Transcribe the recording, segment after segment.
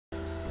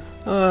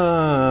You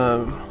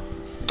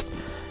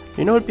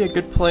know, it'd be a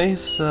good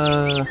place.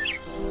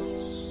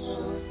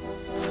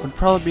 Would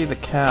probably be the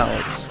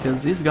cows,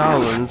 because these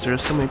goblins,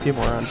 there's so many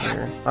people around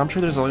here. I'm sure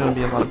there's only going to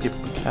be a lot of people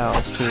with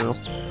cows too.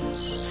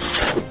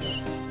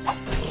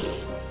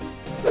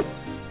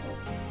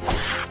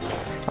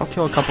 I'll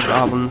kill a couple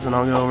goblins and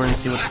I'll go over and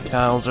see what the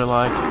cows are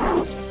like.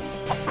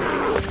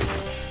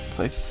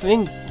 So I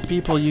think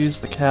people use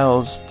the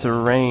cows to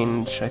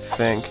range, I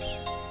think.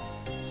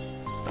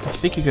 I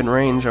think you can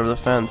range over the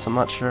fence, I'm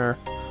not sure.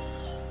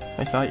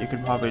 I thought you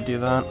could probably do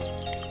that.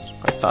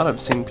 I thought I've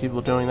seen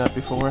people doing that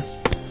before.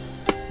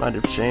 Might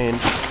have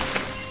changed.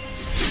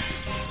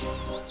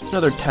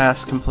 Another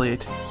task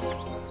complete.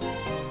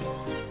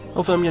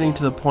 Hopefully I'm getting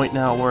to the point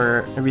now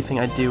where everything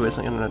I do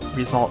isn't going to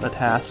result in a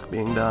task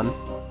being done.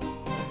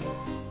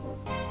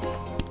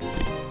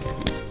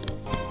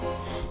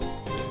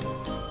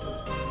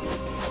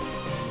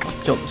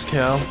 Killed this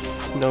cow.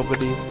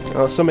 Nobody.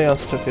 Oh, somebody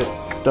else took it.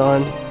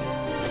 Darn.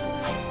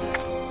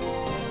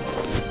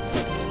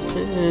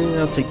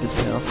 I'll take this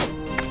cow.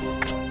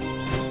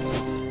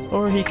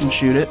 Or he can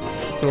shoot it.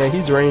 Yeah,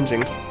 he's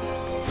ranging.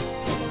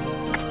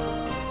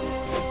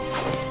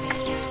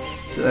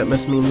 So that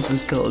must mean this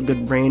is still a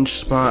good range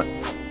spot.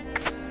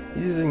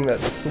 Using that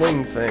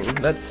sling thing.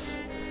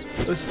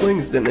 Those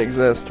slings didn't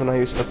exist when I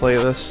used to play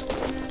this.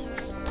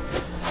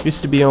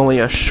 Used to be only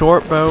a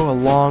short bow, a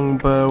long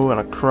bow, and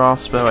a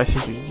crossbow I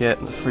think you could get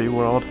in the free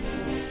world.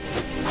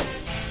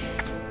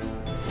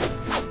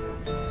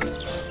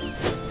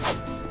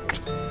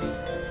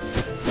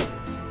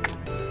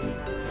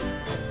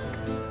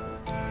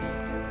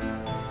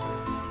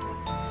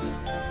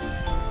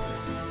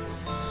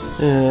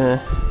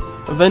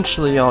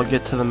 Eventually I'll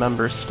get to the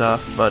member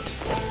stuff, but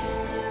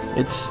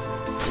it's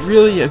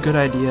really a good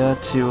idea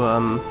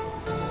to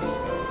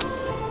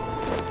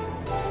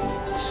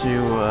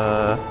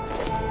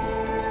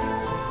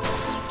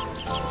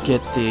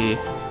get the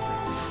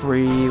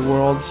free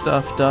world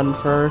stuff done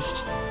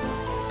first,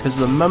 because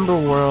the member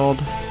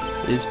world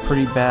is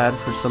pretty bad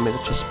for somebody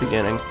that's just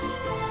beginning.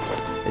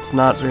 It's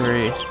not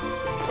very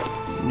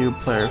new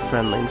player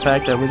friendly. In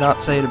fact, I would not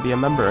say to be a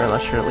member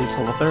unless you're at least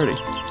level 30.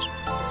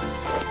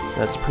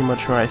 That's pretty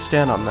much where I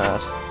stand on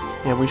that.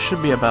 Yeah, we should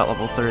be about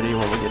level 30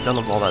 when we get done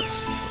with all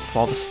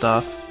the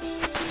stuff.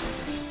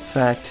 In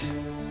fact,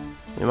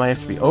 we might have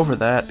to be over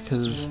that,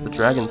 because the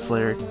Dragon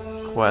Slayer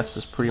quest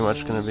is pretty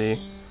much going to be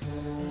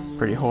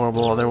pretty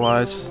horrible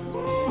otherwise.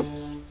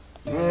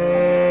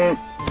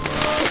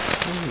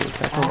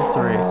 Attack level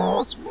 3.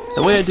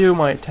 The way I do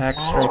my attack,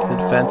 strength, and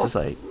defense is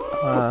I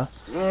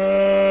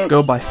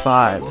go by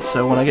 5.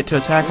 So when I get to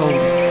attack level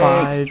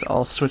 5,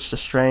 I'll switch to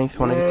strength.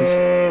 When I get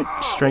to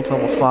strength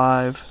level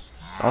 5,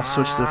 I'll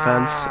switch to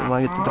defense. And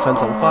when I get to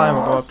defense level 5,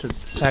 I'll go up to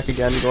attack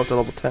again and go up to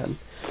level 10.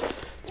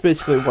 It's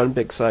basically one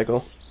big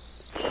cycle.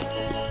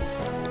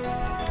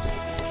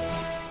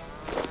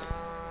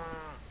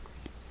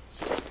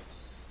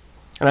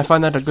 And I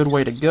find that a good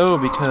way to go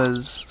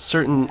because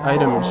certain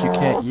items you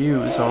can't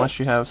use unless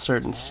you have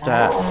certain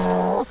stats.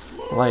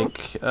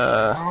 Like,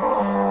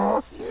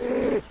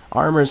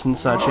 armors and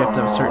such, you have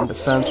to have a certain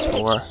defense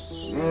for.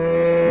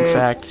 In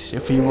fact,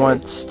 if you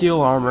want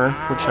steel armor,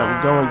 which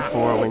I'm going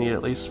for, we need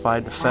at least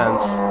 5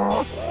 defense.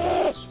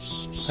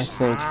 I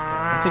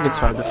think it's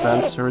 5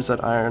 defense, or is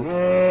that iron?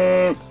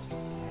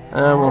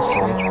 We'll see.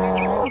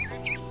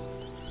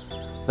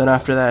 Then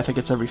after that, I think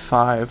it's every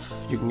 5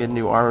 you can get a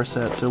new armor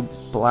set, so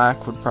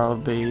black would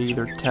probably be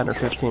either 10 or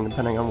 15,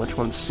 depending on which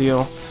one's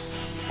steel.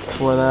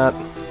 Before that.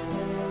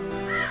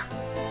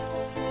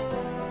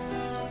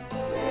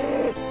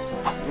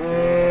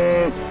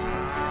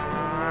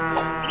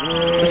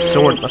 This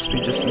sword must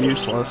be just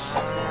useless.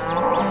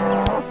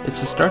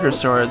 It's a starter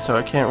sword, so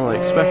I can't really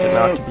expect it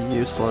not to be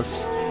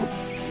useless.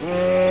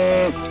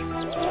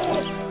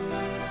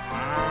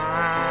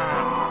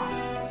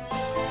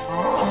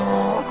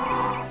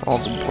 All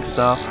the blinking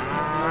stuff.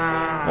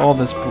 All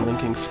this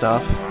blinking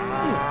stuff.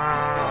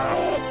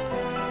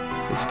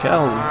 This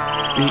cow is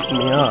beating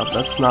me up.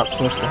 That's not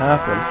supposed to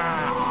happen.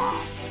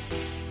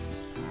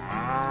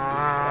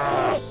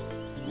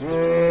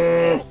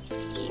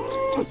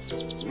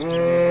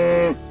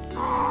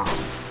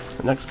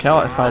 The next cow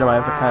I find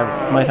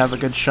might have a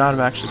good shot of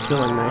actually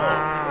killing me.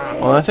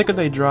 Well, I think if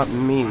they drop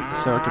meat,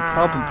 so I could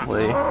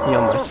probably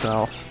heal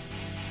myself.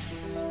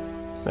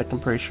 In fact, I'm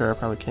pretty sure I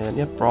probably can.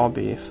 Yep, raw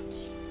beef.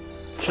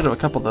 Should have a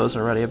couple of those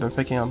already. I've been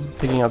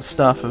picking up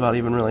stuff without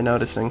even really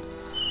noticing.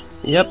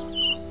 Yep.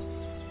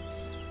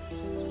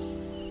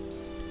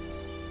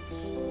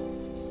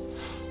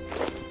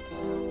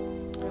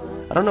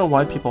 I don't know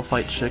why people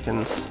fight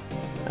chickens.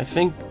 I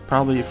think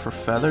probably for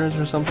feathers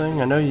or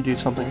something. I know you do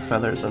something with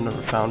feathers. I've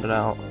never found it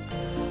out.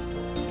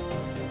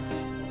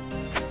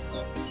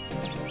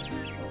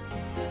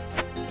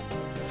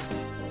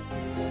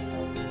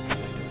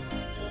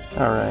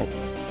 Alright.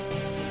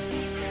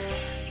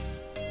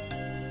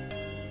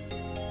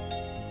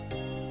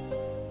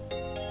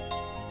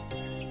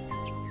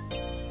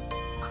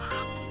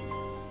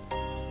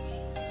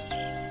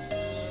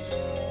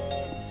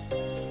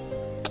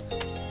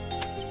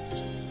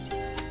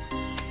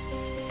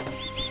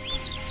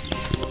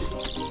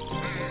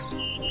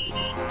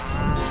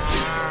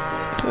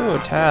 Oh,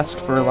 a task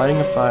for lighting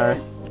a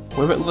fire.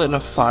 We haven't lit a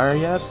fire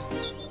yet?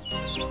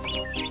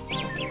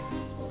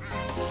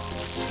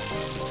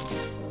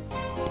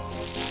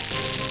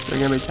 Is there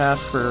gonna be a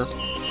task for...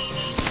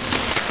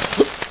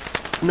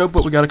 Nope,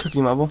 but we got a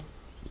cooking level.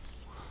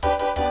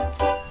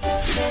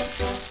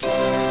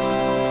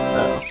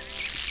 Oh.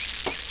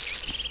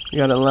 We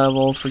got a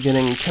level for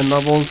getting 10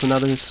 levels and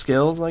other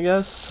skills, I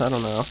guess? I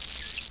don't know.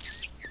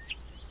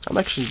 I'm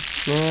actually...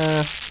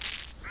 yeah...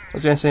 I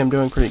was gonna say I'm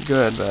doing pretty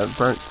good, but I've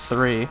burnt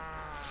 3. I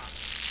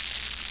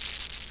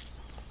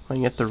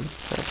can get the...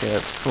 okay,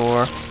 that's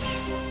 4.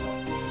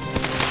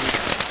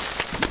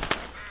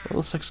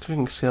 Level 6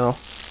 cooking skill.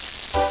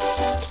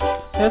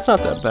 Yeah, it's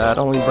not that bad.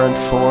 I only burned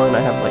 4 and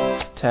I have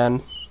like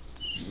 10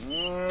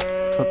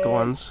 cooked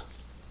ones.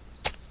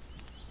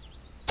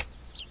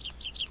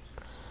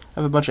 I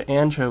have a bunch of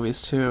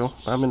anchovies too.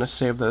 I'm gonna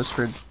save those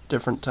for a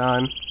different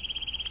time.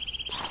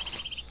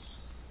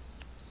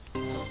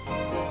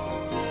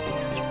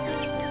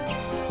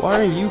 Why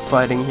are you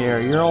fighting here?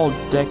 You're all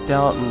decked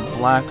out in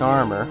black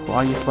armor. Why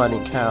are you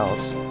fighting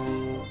cows?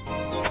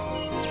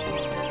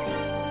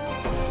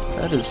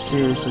 That is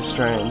seriously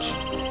strange.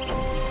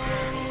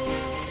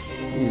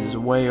 He's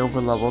way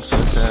over leveled for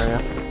this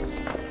area.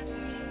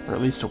 Or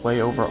at least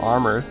way over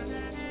armored.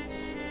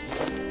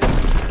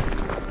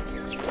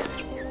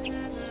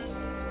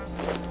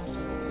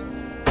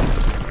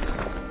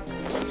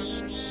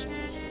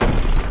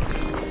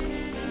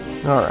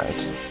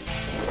 Alright.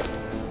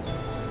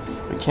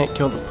 We can't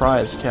kill the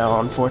prize cow,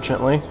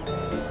 unfortunately.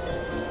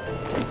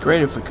 It'd be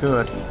great if we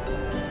could.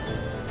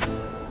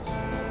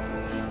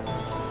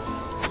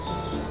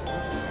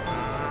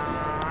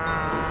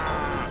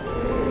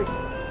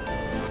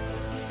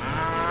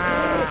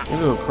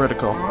 Ooh,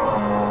 critical.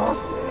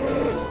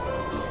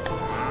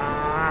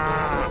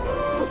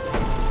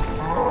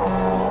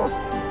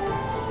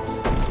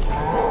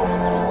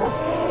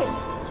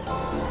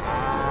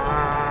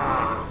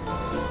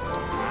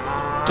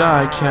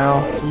 Die,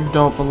 cow. You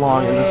don't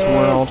belong in this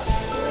world.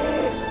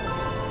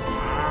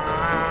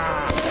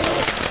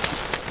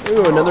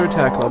 Ooh, another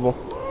attack level.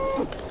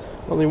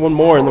 Only one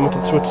more and then we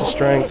can switch to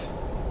strength.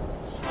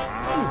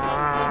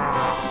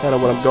 That's kind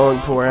of what I'm going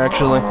for,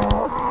 actually.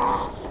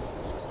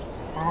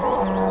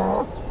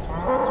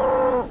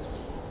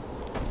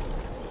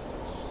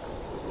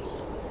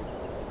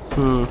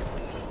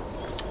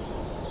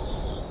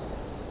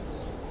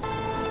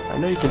 I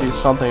know you can do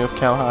something with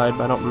cowhide,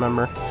 but I don't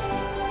remember.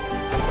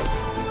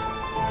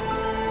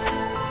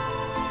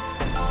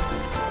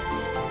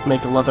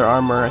 Make leather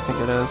armor, I think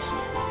it is.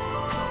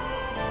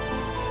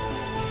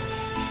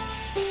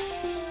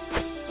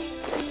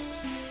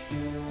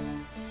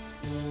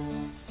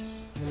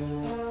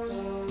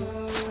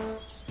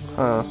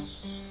 Huh.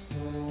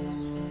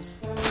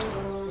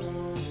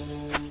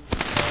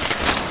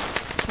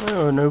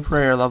 Oh, no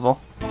prayer level.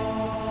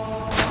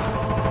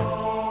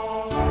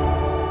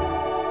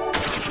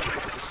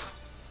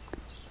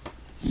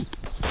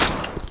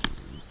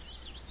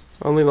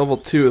 Only level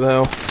 2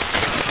 though.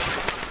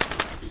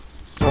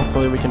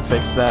 Hopefully we can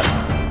fix that.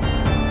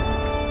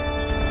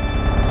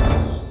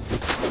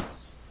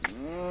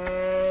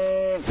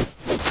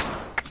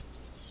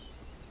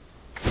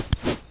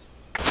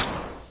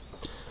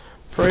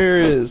 Prayer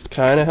is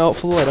kinda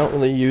helpful, I don't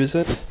really use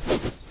it.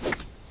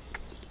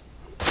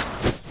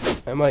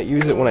 I might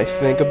use it when I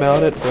think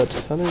about it,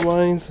 but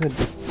otherwise I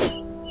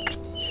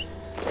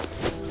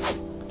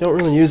don't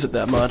really use it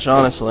that much,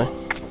 honestly.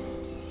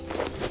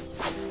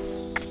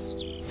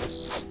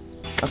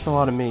 That's a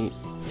lot of meat.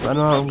 I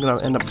know I'm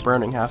gonna end up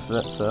burning half of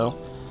it, so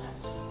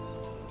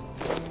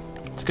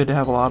it's good to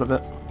have a lot of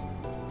it.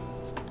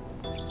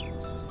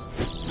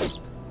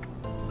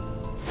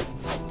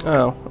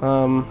 Oh,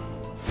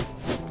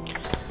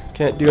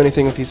 can't do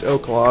anything with these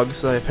oak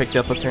logs that I picked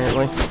up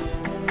apparently.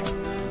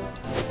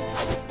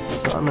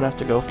 So I'm gonna have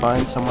to go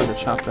find somewhere to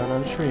chop down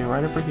a tree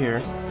right over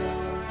here.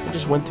 I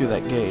just went through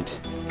that gate.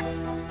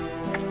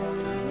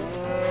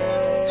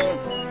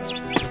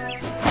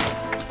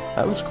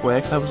 That was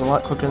quick. That was a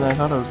lot quicker than I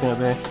thought it was going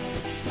to be.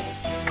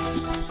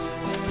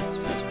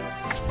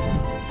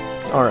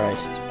 Alright.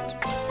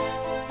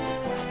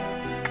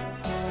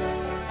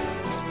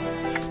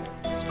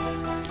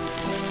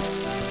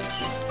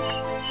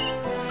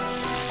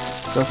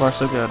 So far,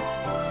 so good.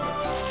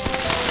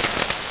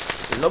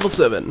 Level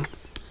 7.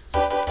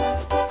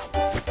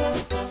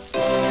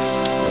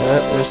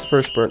 There's the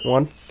first burnt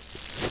one.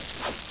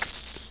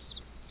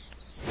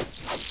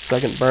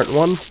 Second burnt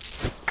one.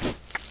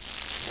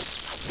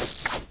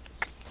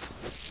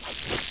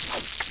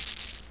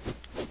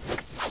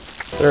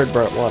 Third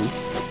burnt one.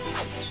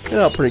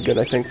 Yeah, pretty good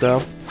I think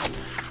though.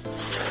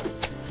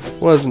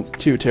 Wasn't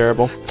too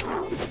terrible.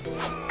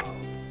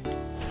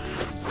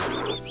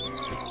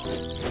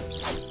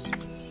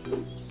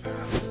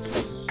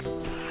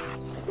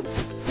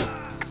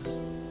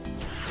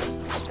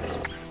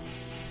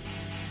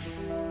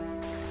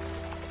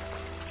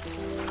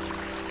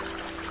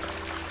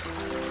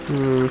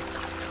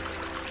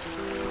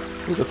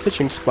 There's a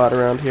fishing spot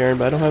around here,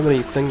 but I don't have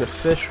anything to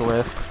fish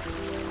with.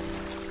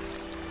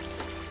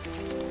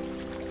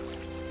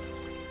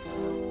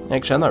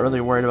 Actually, I'm not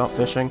really worried about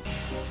fishing.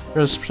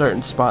 There's a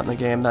certain spot in the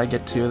game that I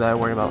get to that I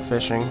worry about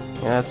fishing.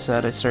 Yeah, that's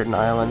at a certain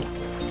island.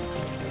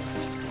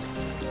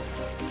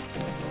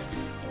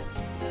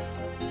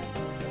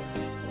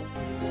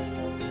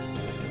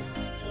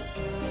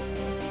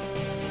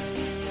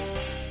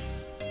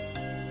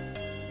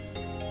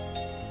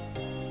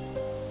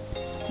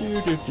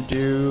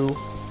 Do.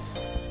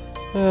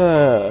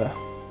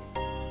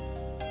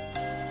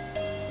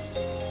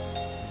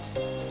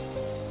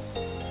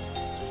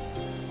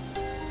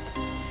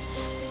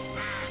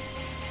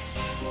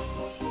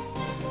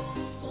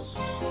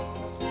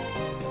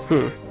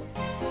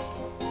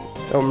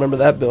 Don't remember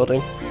that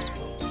building.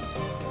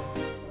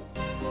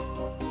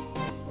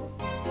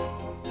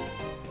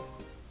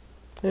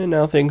 And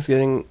now everything's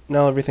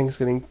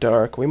getting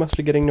dark. We must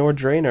be getting near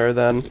Draenor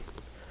then.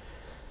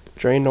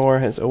 Draenor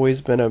has always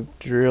been a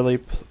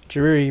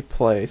dreary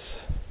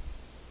place.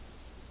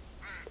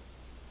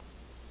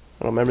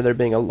 I don't remember there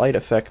being a light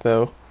effect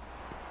though.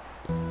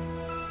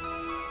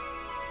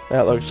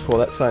 That looks cool.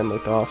 That sign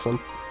looked awesome.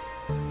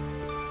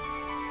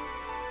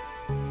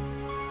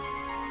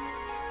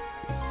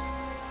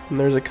 And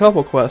there's a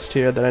couple quests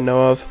here that I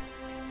know of.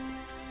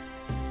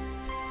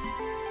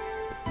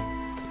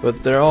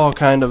 But they're all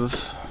kind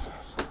of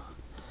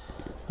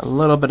a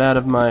little bit out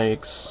of my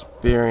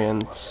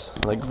experience.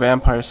 Like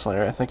Vampire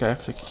Slayer, I think I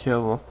have to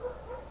kill,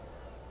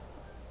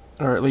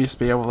 or at least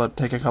be able to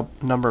take a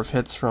number of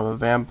hits from a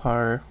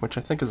vampire, which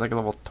I think is like a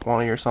level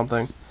 20 or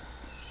something.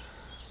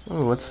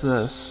 Oh, what's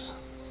this?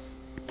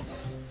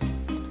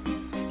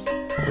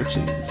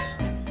 Witches.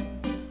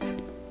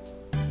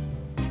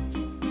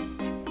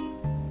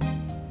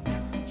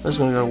 I was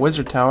gonna go to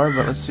Wizard Tower,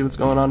 but let's see what's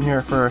going on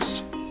here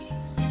first.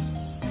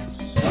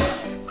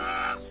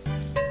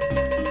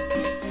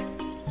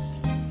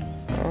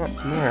 Alright,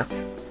 come here.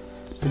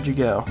 Where'd you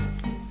go?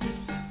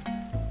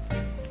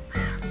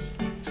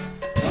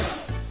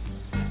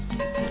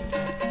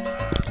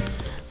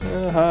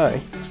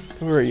 Hi.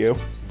 Who are you?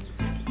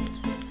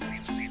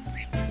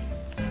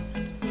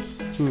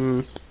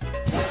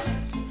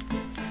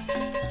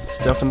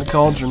 Stuff in the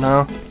cauldron,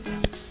 huh?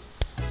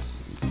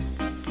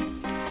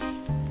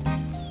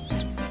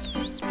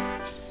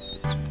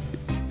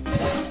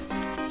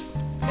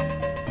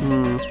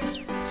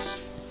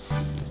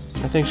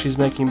 I think she's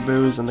making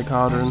booze in the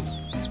cauldron.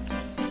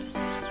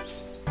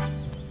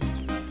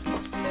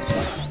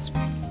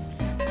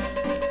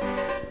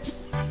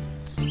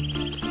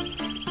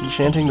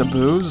 Enchanting the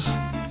booze?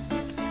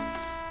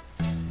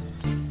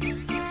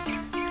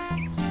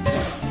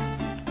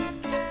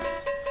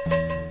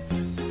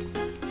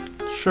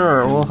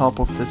 Sure, we'll help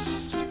with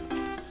this.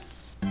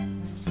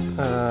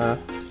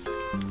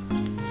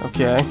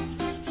 Okay.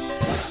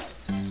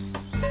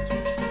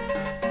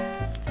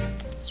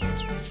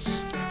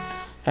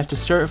 Have to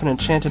start with an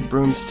enchanted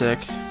broomstick.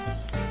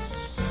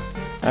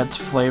 Adds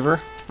flavor.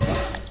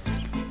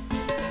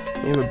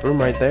 You have a broom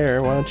right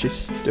there, why don't you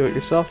do it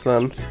yourself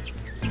then?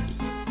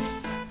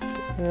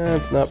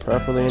 It's not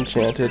properly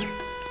enchanted.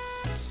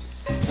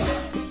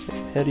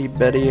 Hetty,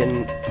 Betty,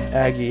 and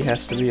Aggie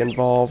has to be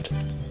involved.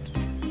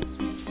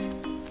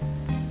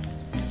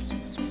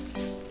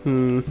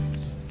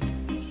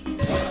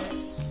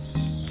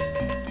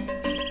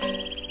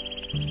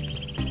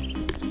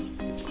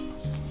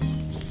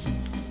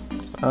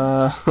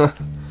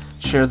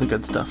 Share the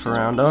good stuff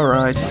around,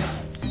 alright.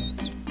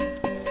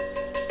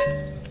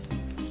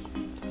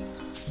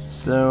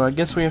 So, I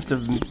guess we have to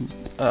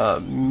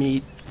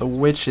meet the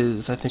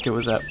witches. I think it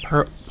was at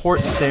Port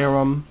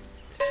Sarum,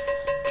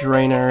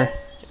 Draenor,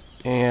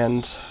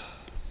 and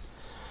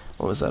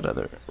what was that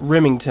other?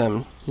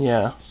 Remington,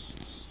 yeah.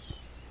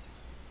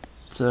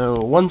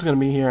 So, one's gonna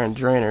be here in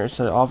Draenor,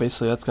 so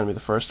obviously that's gonna be the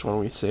first one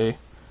we see.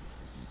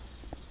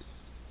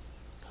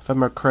 If I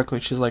remember correctly,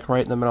 she's like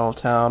right in the middle of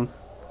town.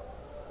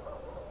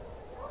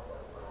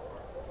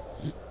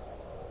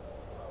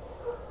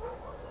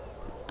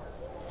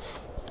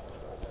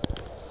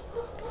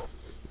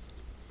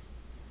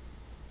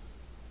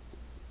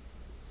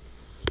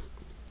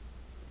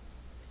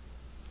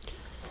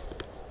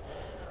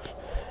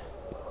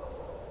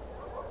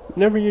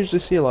 Never usually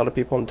see a lot of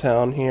people in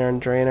town here in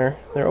Draenor.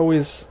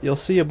 You'll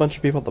see a bunch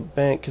of people at the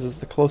bank because it's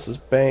the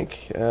closest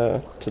bank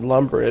to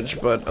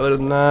Lumbridge, but other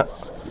than that,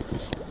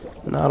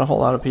 not a whole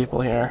lot of people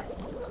here.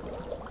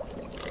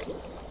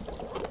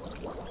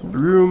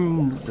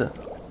 Brooms.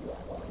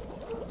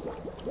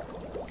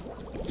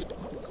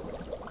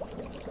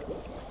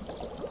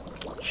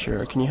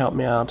 Sure, can you help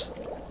me out?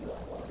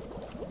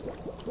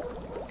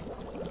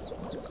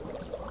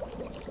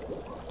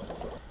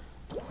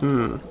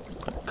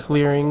 A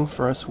clearing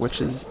for us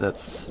witches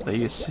that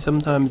you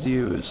sometimes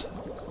use.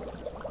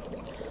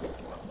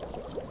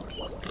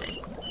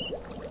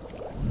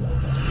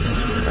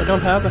 I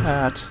don't have a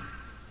hat.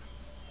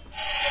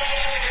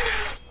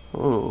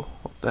 Ooh,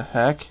 what the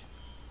heck?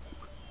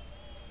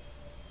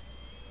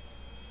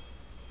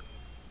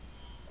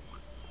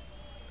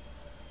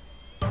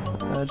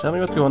 Tell me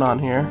what's going on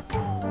here.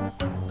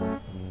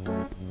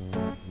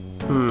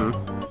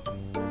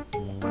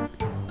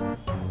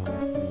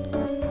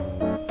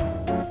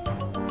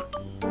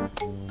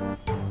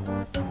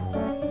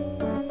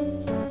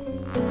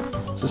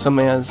 So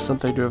something has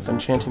something to do with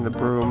enchanting the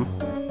broom.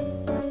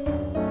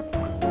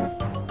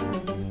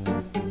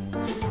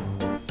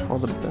 Well,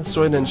 the best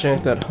way to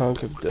enchant that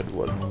hunk of dead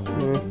wood.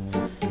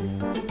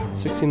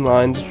 16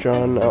 lines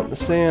drawn out in the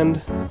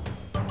sand.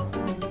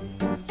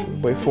 So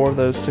weigh 4 of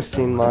those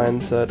 16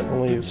 lines that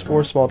only leaves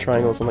 4 small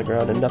triangles on the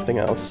ground and nothing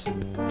else.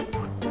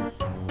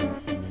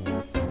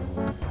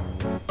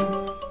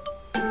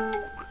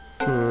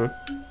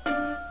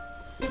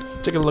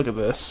 Let's take a look at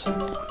this.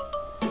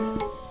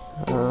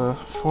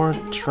 4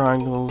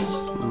 triangles,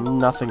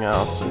 nothing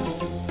else. I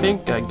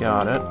think I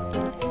got it.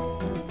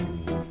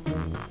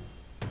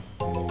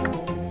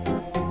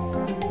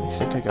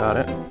 Got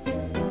it.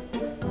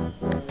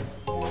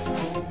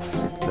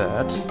 Like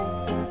that.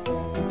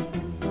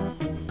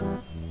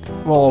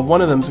 Well,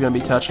 one of them's gonna be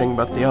touching,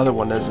 but the other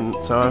one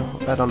isn't, so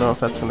I don't know if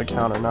that's gonna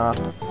count or not.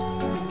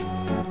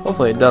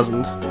 Hopefully it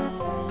doesn't.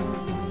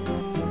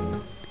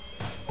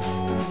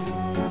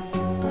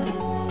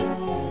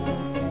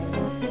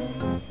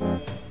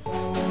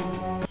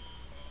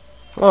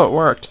 Oh, it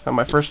worked. On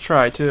my first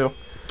try, too.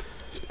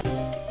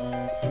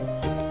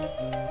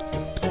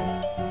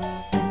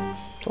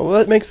 Well,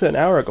 that makes it an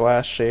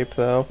hourglass shape,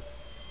 though.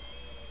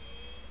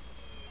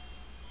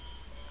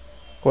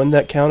 Wouldn't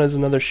that count as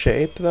another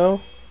shape,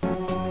 though?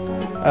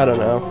 I don't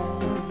know.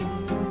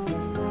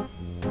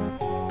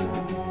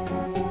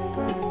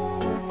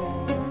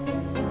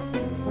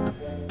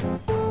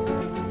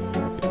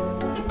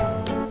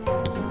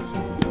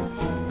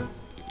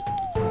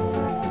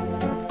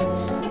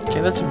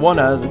 Okay, that's 1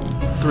 out of the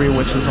 3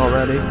 witches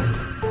already.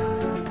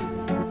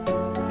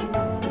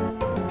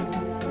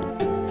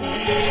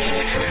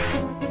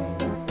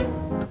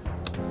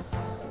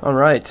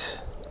 Alright.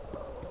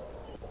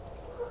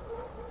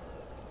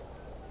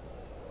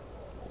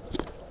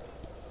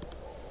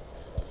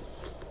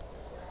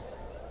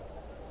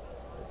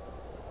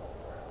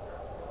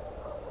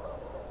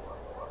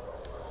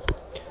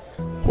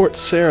 Port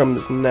Sarum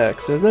is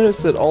next. I've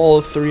noticed that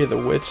all 3 of the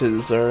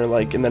witches are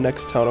like in the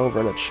next town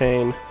over in a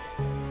chain.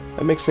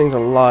 That makes things a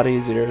lot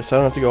easier, so I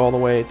don't have to go all the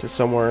way to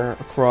somewhere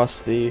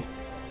across the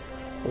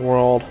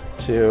world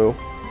to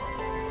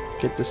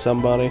get to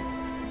somebody.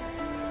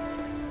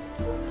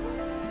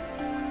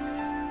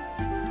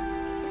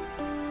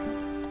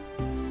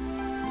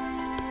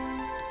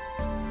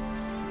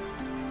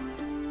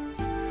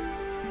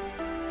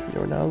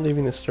 We're now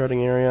leaving the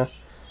starting area.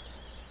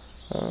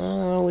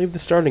 I'll leave the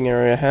starting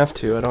area. I have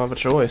to. I don't have a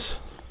choice.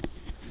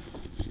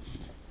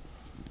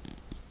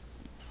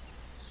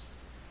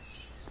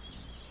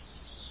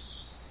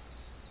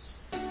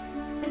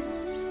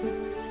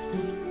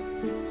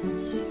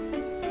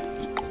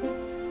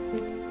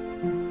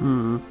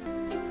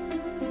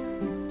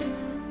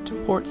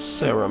 To Port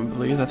Sarum,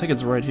 please. I think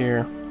it's right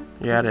here.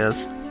 Yeah, it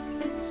is.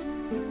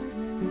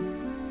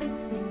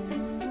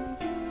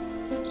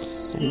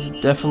 He's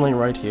definitely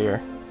right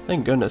here.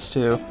 Thank goodness,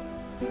 too.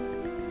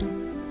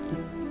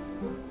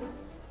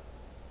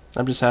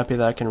 I'm just happy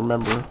that I can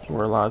remember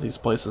where a lot of these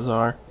places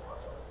are.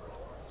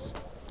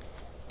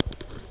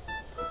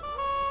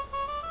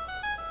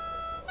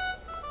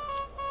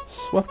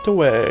 Swept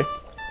away.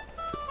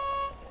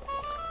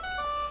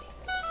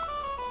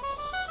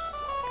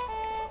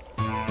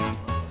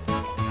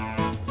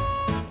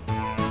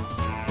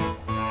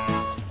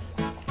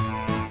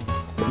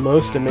 The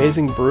most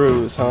amazing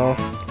brews, huh?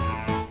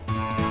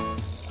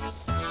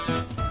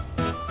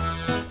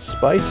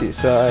 Spicy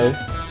side.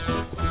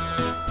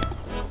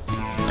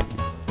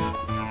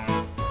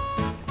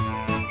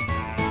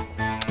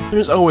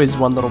 There's always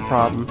one little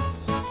problem.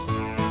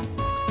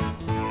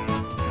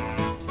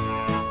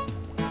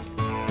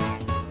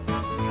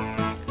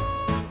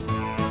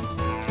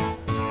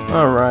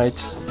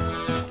 Alright.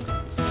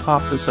 Let's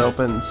pop this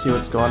open and see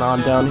what's going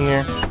on down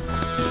here.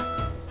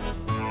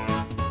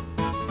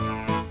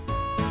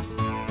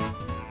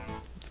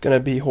 It's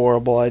gonna be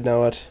horrible, I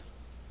know it.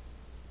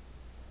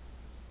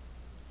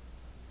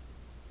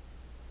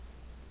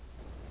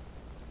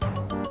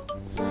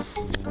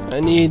 I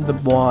need the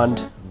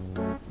wand.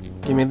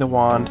 Give me the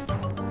wand.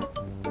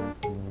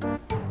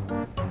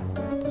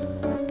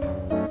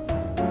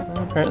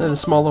 Apparently the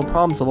small little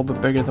problem's a little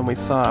bit bigger than we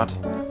thought.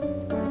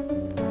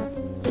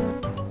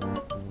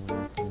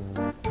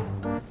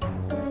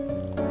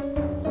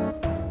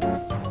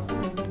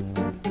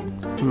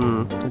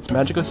 It's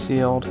magically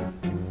sealed.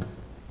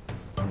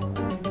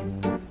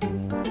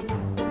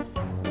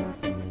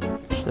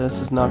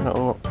 This is not going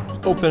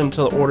to open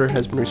until order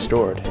has been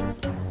restored.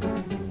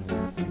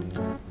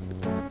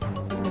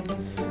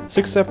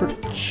 6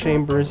 separate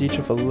chambers, each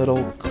with a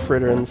little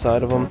critter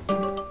inside of them.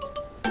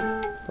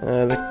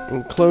 The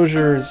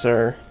enclosures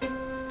are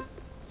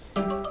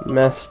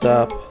messed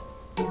up.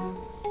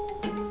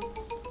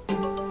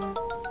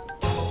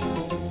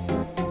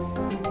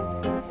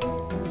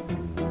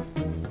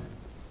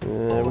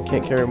 We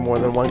can't carry more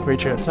than 1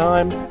 creature at a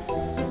time.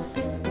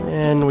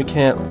 And we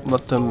can't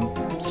let them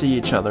see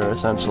each other,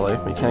 essentially.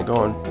 We can't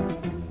go and...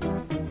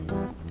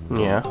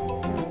 yeah.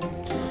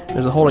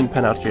 There's a holding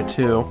pen out here,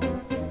 too.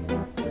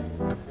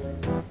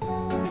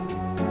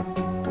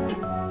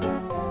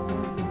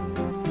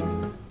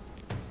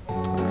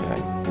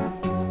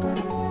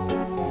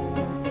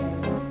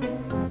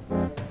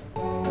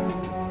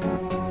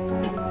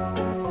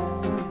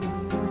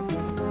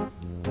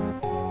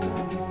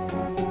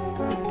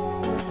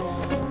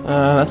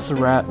 That's the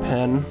rat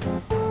pen.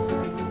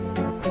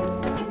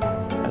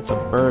 That's a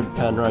bird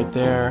pen right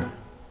there.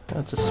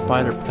 That's a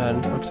spider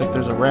pen. Looks like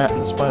there's a rat in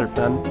the spider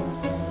pen.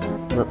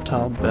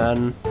 Reptile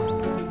pen.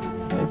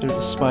 I think there's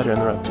a spider in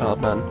the reptile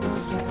pen.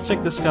 Let's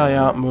take this guy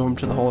out and move him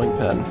to the holding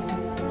pen.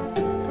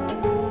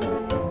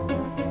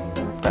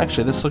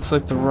 Actually, this looks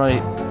like the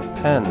right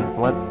pen.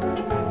 What?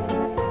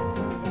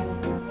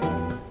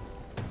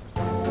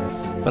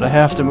 But I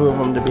have to move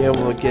him to be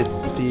able to get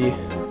the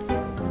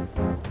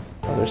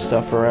other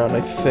stuff around,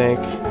 I think.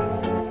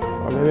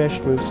 Or maybe I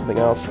should move something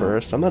else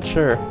first. I'm not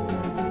sure.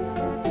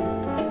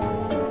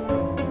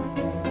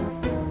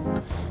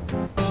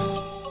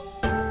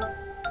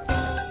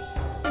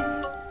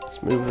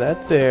 Let's move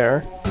that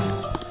there.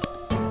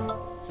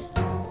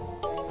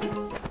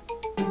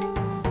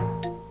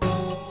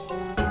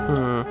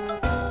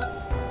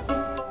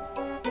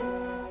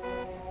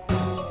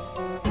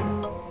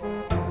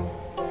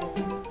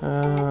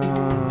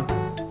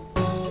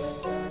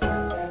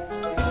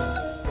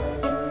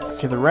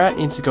 Okay, the rat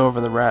needs to go over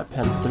the rat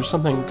pen. There's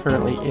something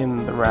currently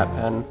in the rat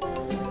pen.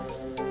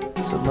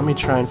 So let me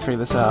try and figure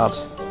this out.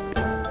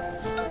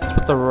 Let's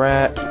put the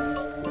rat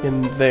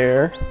in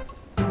there.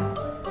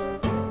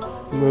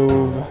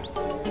 Move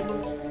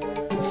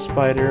the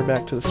spider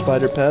back to the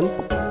spider pen.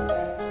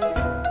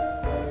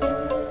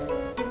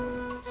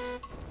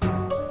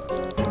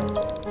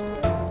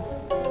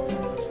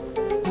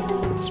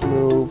 Let's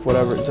move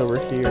whatever is over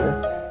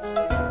here.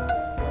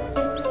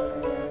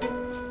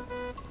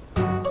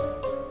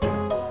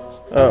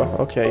 Oh,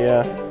 okay,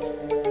 yeah.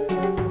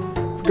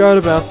 Forgot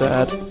about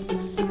that.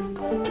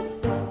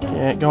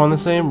 Can't go in the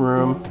same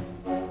room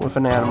with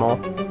an animal.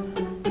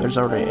 There's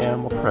already an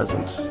animal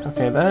present.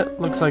 Okay, that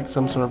looks like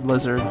some sort of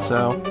lizard,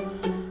 so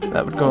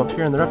that would go up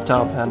here in the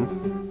reptile pen.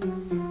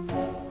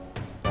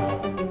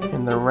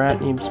 And the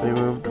rat needs to be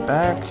moved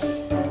back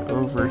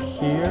over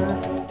here.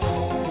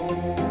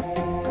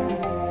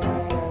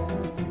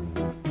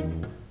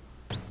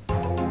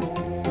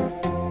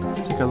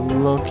 Let's take a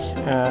look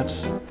at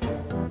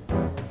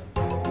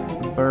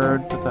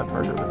bird, put that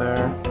bird over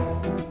there.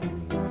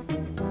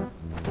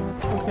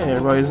 Okay,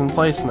 everybody's in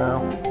place now.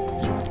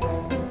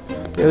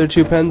 The other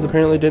two pens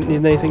apparently didn't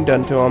need anything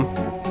done to them.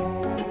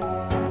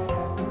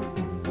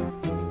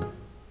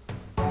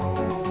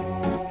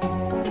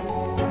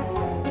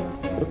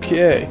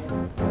 Okay.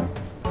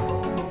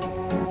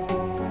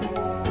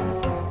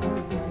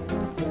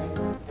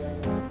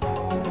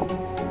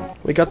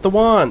 We got the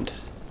wand.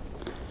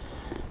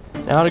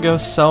 Now to go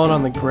sell it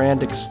on the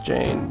Grand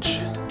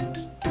Exchange.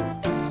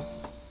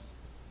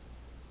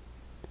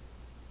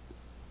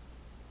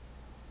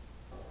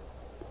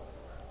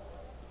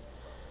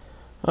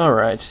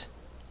 Alright.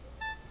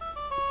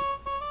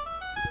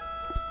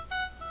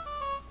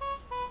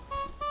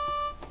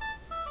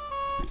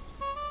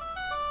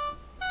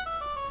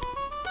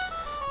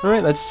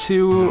 Alright, that's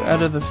 2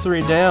 out of the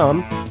 3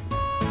 down.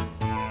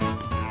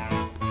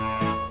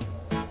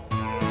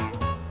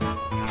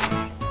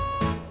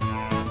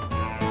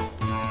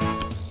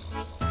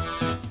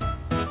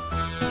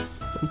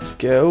 Let's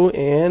go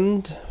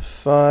and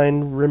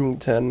find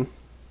Remington.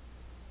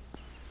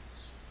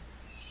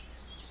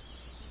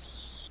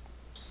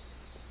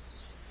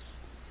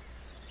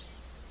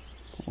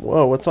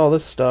 Whoa, what's all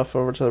this stuff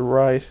over to the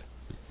right?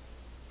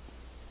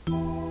 I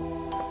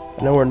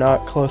know we're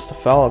not close to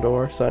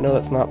Falador, so I know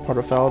that's not part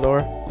of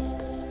Falador.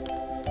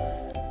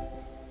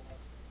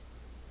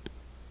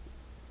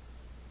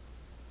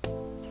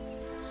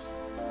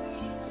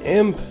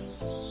 Imp!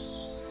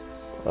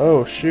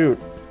 Oh, shoot.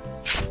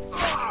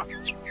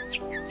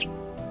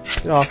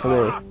 Get off of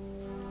me.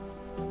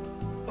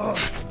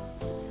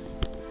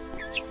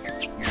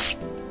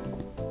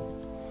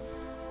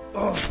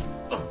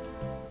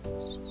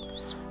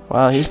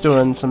 Wow, he's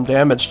doing some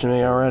damage to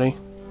me already.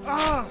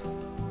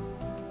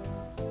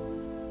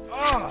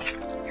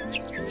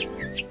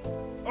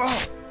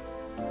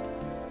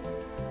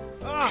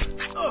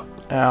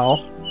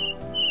 Ow.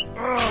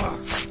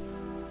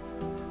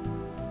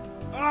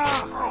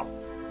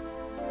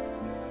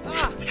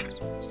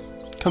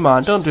 Come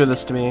on, don't do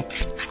this to me.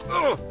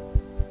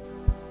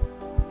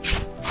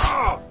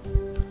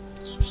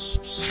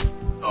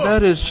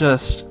 That is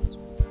just...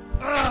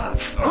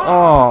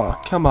 Oh,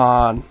 come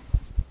on.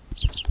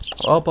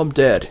 Oh, I'm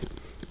dead.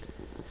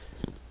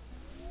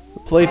 The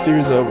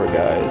playthrough's over,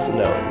 guys.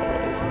 No,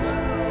 it isn't.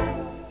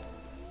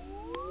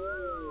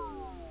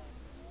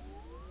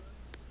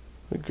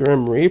 The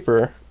Grim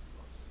Reaper.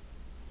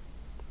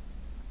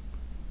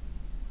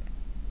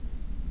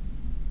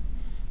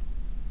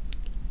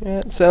 Yeah,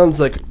 it sounds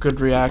like a good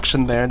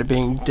reaction there to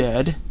being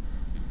dead.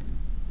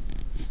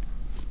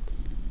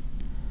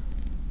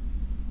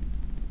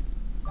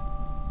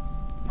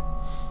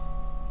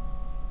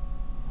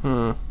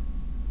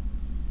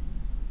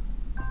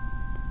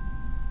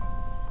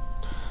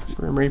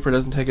 Grim Reaper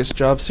doesn't take his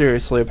job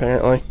seriously,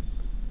 apparently.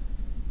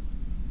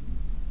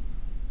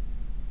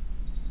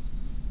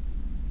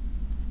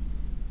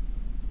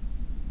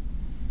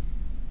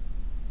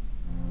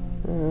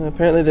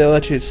 Apparently they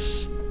let you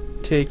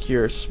take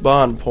your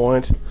spawn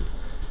point.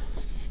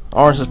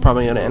 Ours is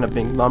probably going to end up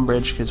being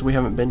Lumbridge, because we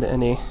haven't been to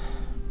any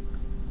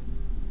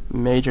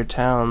major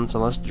towns,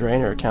 unless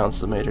Draenor counts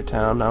as a major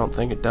town. I don't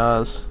think it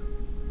does.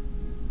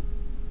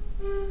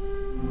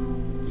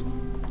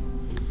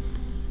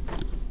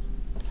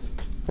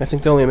 I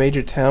think the only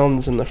major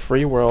towns in the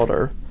free world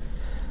are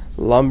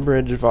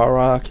Lumbridge,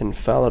 Varrock, and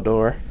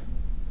Falador.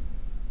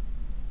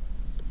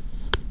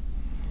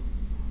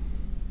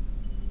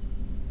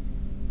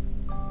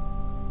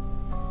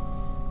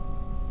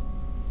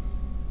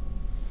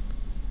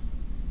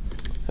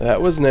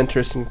 That was an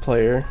interesting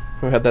player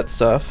who had that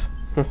stuff.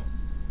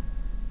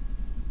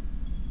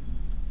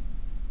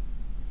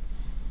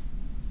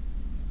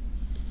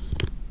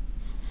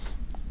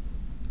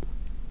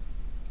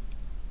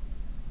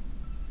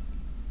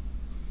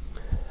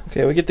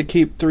 Okay, we get to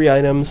keep 3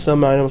 items.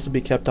 Some items will be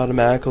kept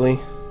automatically.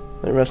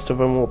 The rest of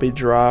them will be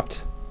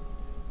dropped.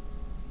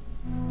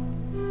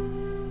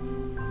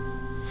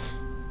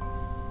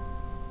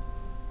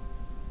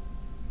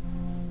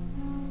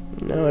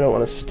 No, I don't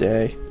want to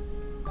stay.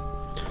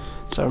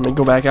 So I'm going to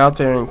go back out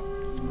there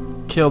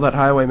and kill that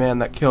highwayman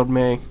that killed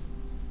me.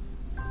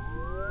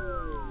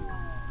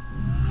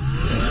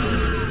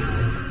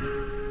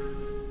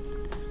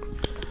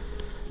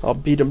 I'll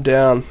beat him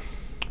down.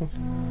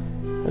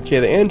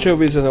 Okay, the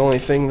anchovies are the only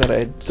thing that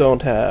I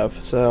don't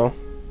have, so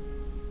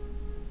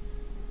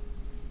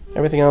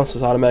everything else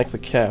is automatically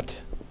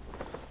kept.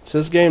 So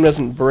this game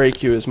doesn't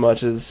break you as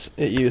much as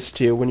it used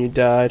to when you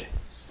died.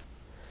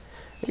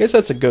 I guess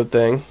that's a good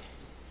thing.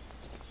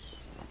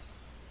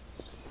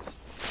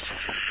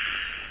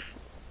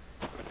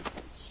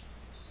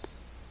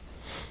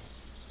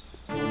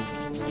 We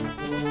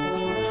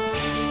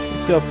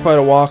still have quite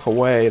a walk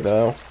away,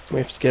 though. We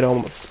have to get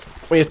almost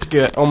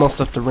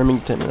up to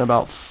Remington in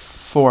about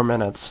 4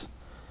 minutes.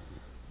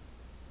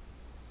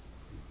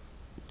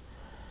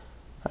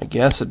 I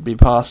guess it'd be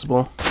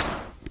possible.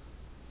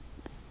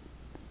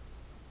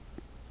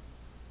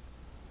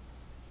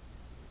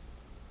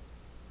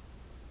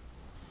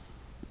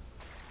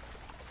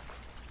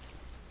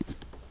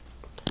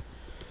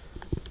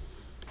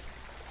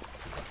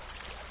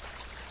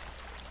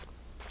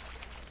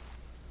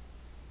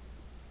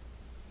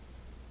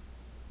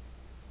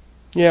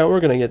 Yeah,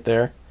 we're gonna get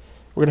there.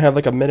 We're gonna have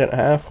like a minute and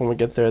a half when we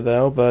get there,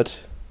 though,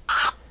 but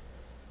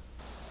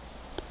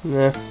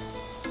nah.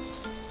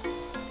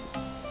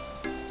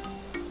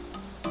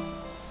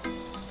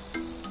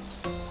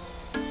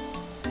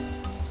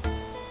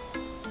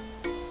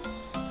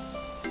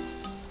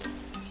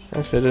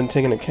 Actually, I didn't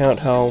take into account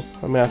how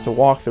I'm gonna have to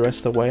walk the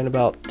rest of the way in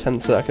about 10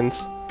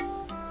 seconds.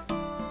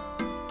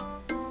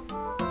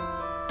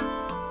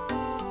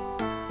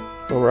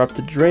 Well, we're up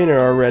to Draenor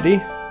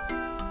already.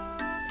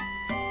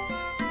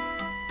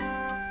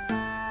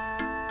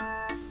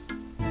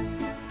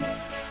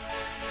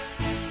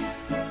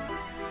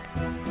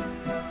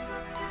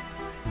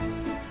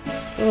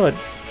 Oh,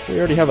 we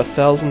already have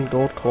 1,000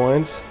 gold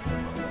coins.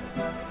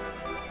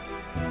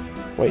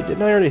 Wait,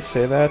 didn't I already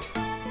say that?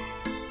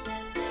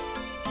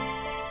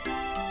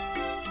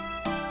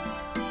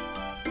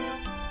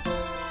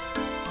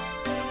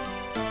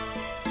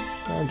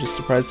 I'm just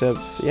surprised to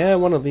have... Yeah, I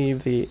want to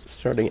leave the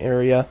starting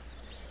area.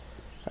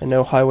 I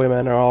know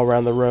highwaymen are all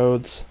around the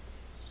roads.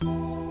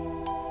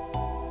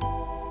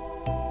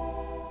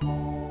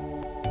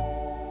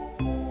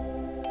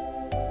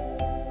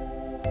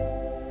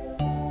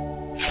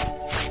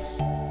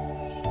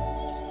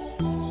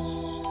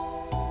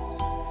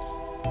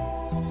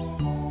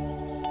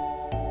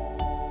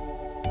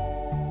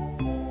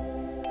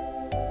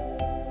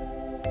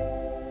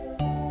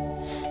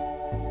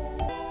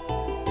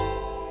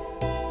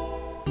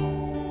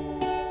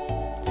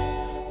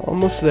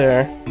 Almost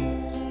there.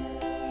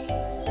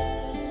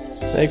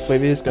 Thankfully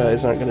these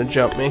guys aren't gonna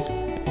jump me,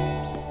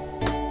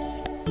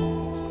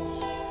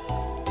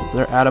 because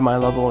they're out of my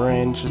level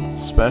range,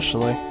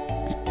 especially.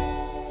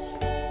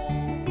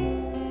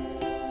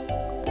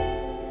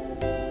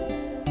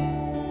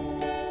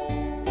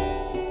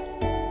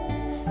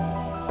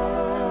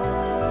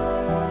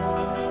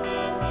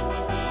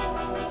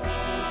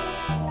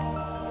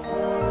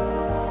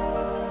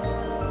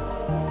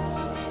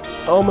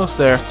 Almost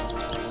there.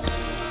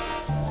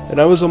 And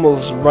I was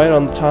almost right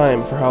on the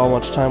time for how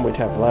much time we'd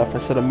have left. I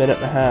said a minute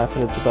and a half,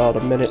 and it's about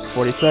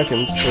 1:40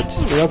 seconds, but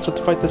we also have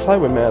to fight this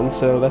highwayman,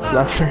 so that's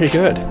not very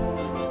good.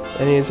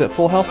 And he's at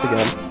full health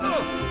again.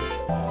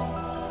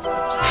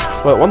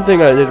 But one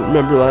thing I didn't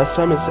remember last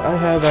time is I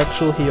have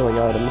actual healing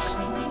items.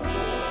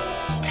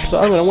 So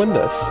I'm gonna win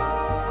this.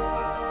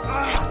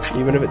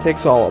 Even if it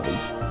takes all of them.